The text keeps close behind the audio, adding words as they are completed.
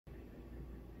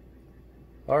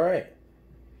Alright,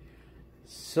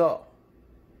 so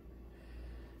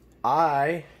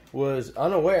I was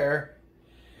unaware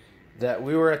that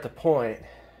we were at the point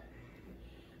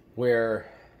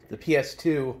where the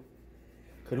PS2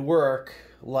 could work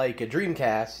like a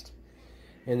Dreamcast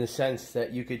in the sense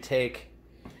that you could take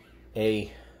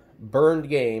a burned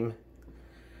game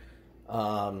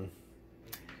and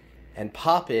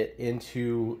pop it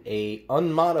into a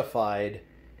unmodified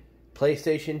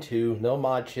PlayStation 2, no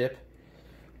mod chip,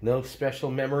 no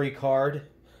special memory card.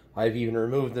 I've even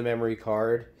removed the memory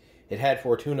card. It had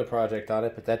Fortuna Project on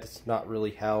it, but that's not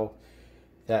really how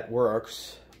that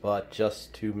works. But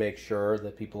just to make sure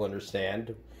that people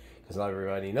understand, because not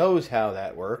everybody knows how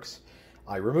that works,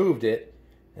 I removed it,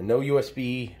 and no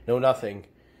USB, no nothing,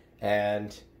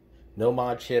 and no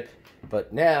mod chip.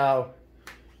 But now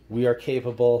we are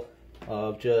capable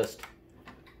of just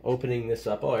opening this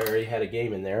up. Oh, I already had a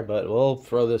game in there, but we'll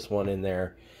throw this one in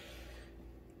there.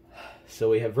 So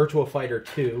we have Virtua Fighter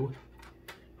 2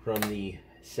 from the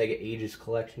Sega Ages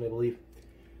collection, I believe.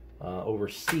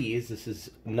 Overseas, this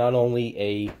is not only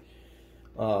a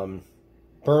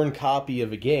burn copy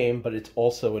of a game, but it's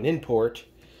also an import,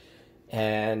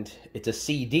 and it's a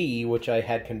CD, which I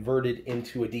had converted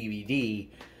into a DVD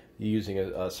using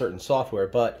a certain software.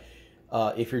 But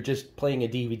if you're just playing a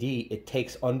DVD, it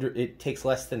takes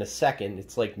less than a second.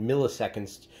 It's like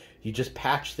milliseconds. You just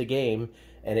patch the game,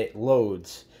 and it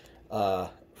loads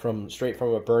straight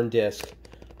from a burned disc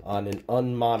on an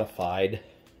unmodified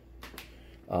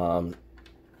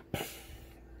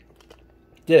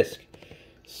disc.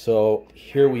 So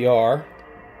here we are.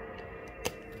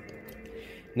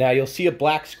 Now you'll see a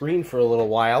black screen for a little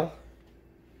while.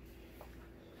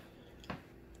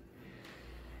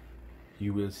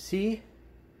 You will see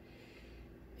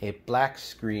a black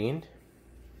screen.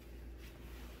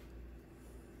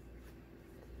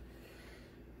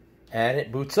 And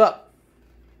it boots up.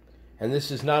 And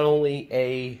this is not only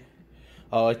a...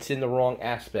 Oh, it's in the wrong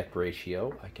aspect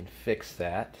ratio. I can fix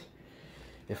that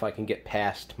if I can get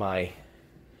past my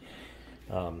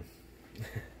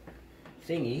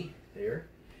thingy there.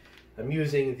 I'm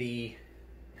using the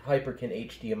Hyperkin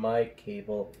HDMI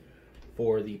cable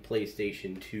for the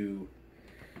PlayStation 2.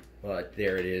 But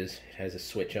there it is. It has a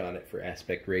switch on it for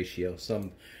aspect ratio.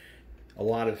 A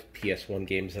lot of PS1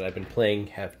 games that I've been playing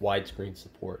have widescreen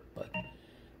support, but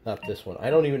not this one. I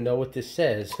don't even know what this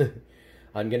says.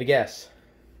 I'm gonna guess.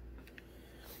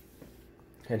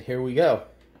 And here we go.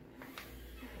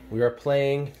 We are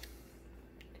playing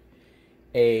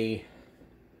a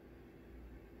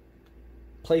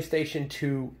PlayStation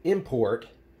 2 import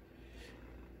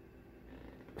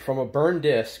from a burned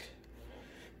disc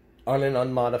on an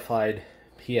unmodified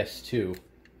PS2.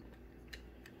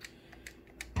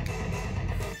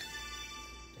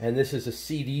 And this is a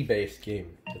CD-based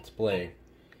game that's playing.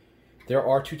 There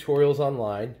are tutorials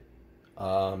online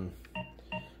on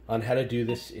how to do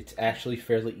this. It's actually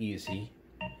fairly easy.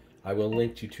 I will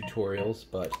link to tutorials,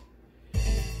 but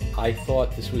I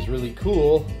thought this was really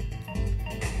cool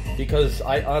because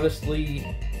I honestly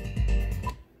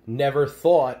never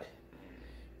thought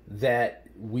that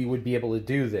we would be able to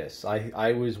do this.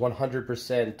 I was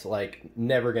 100% like,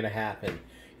 never gonna happen.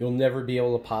 You'll never be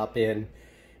able to pop in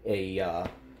a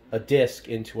disc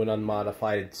into an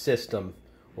unmodified system,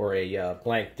 or a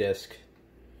blank disc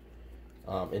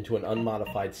into an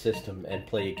unmodified system and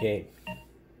play a game.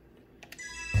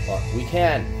 But we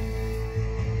can.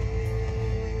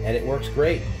 And it works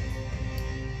great.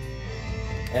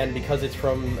 And because it's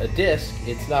from a disc,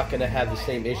 it's not going to have the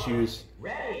same issues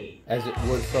as it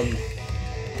would from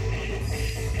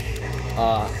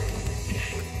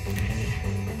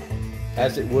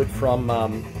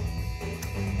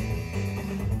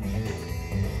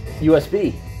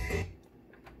USB.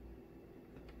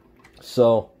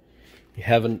 So you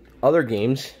have other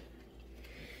games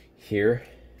here.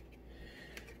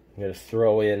 I'm going to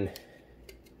throw in,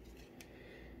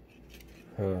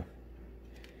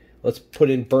 let's put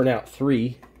in Burnout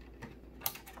 3.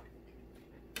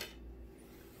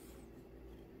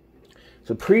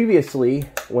 So previously,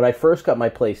 when I first got my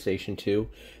PlayStation 2,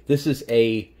 this is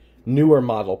a newer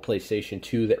model PlayStation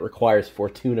 2 that requires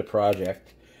Fortuna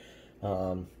Project.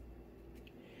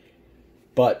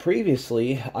 But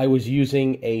previously, I was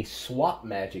using a Swap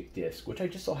Magic disc, which I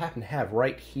just so happen to have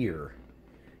right here.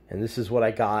 And this is what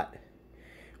I got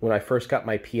when I first got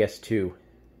my PS2.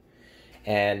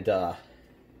 And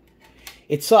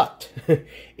it sucked.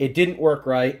 It didn't work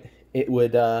right. I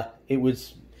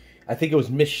think it was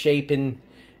misshapen,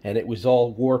 and it was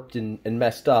all warped and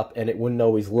messed up, and it wouldn't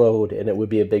always load, and it would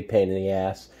be a big pain in the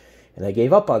ass. And I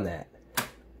gave up on that.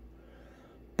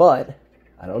 But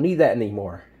I don't need that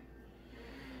anymore.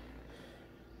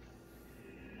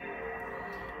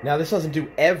 Now, this doesn't do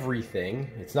everything.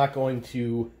 It's not going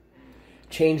to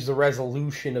change the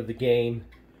resolution of the game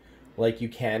like you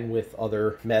can with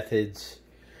other methods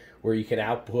where you can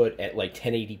output at like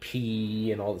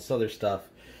 1080p and all this other stuff.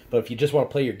 But if you just want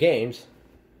to play your games,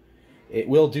 it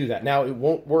will do that. Now, it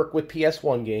won't work with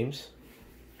PS1 games,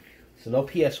 so no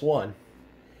PS1.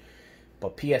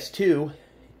 But PS2,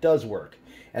 it does work.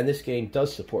 And this game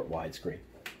does support widescreen.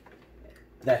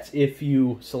 That's if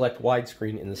you select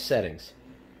widescreen in the settings.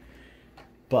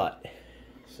 But,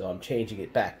 so I'm changing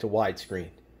it back to widescreen.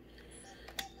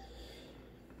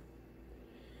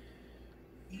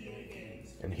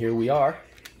 And here we are,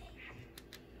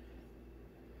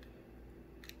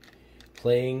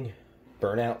 playing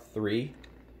Burnout 3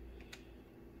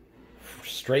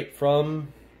 straight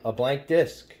from a blank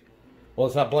disc. Well,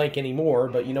 it's not blank anymore,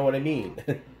 but you know what I mean.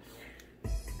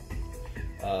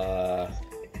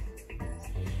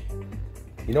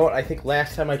 You know what? I think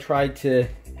last time I tried to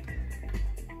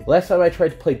play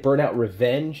Burnout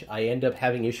Revenge, I ended up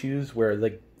having issues where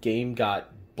the game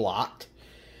got blocked.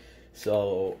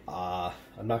 So,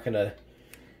 I'm not going to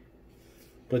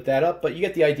put that up, but you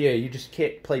get the idea. You just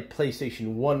can't play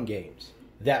PlayStation 1 games.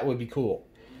 That would be cool.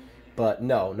 But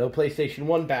no PlayStation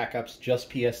 1 backups, just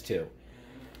PS2.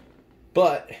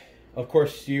 But, of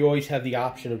course, you always have the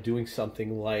option of doing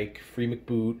something like Free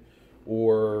McBoot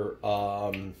or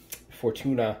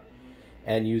Fortuna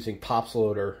and using Pops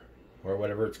Loader or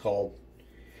whatever it's called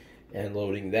and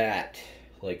loading that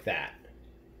like that.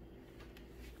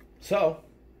 So,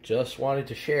 just wanted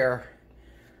to share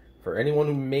for anyone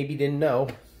who maybe didn't know.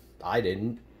 I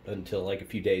didn't until like a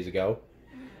few days ago.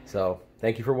 So,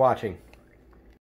 thank you for watching.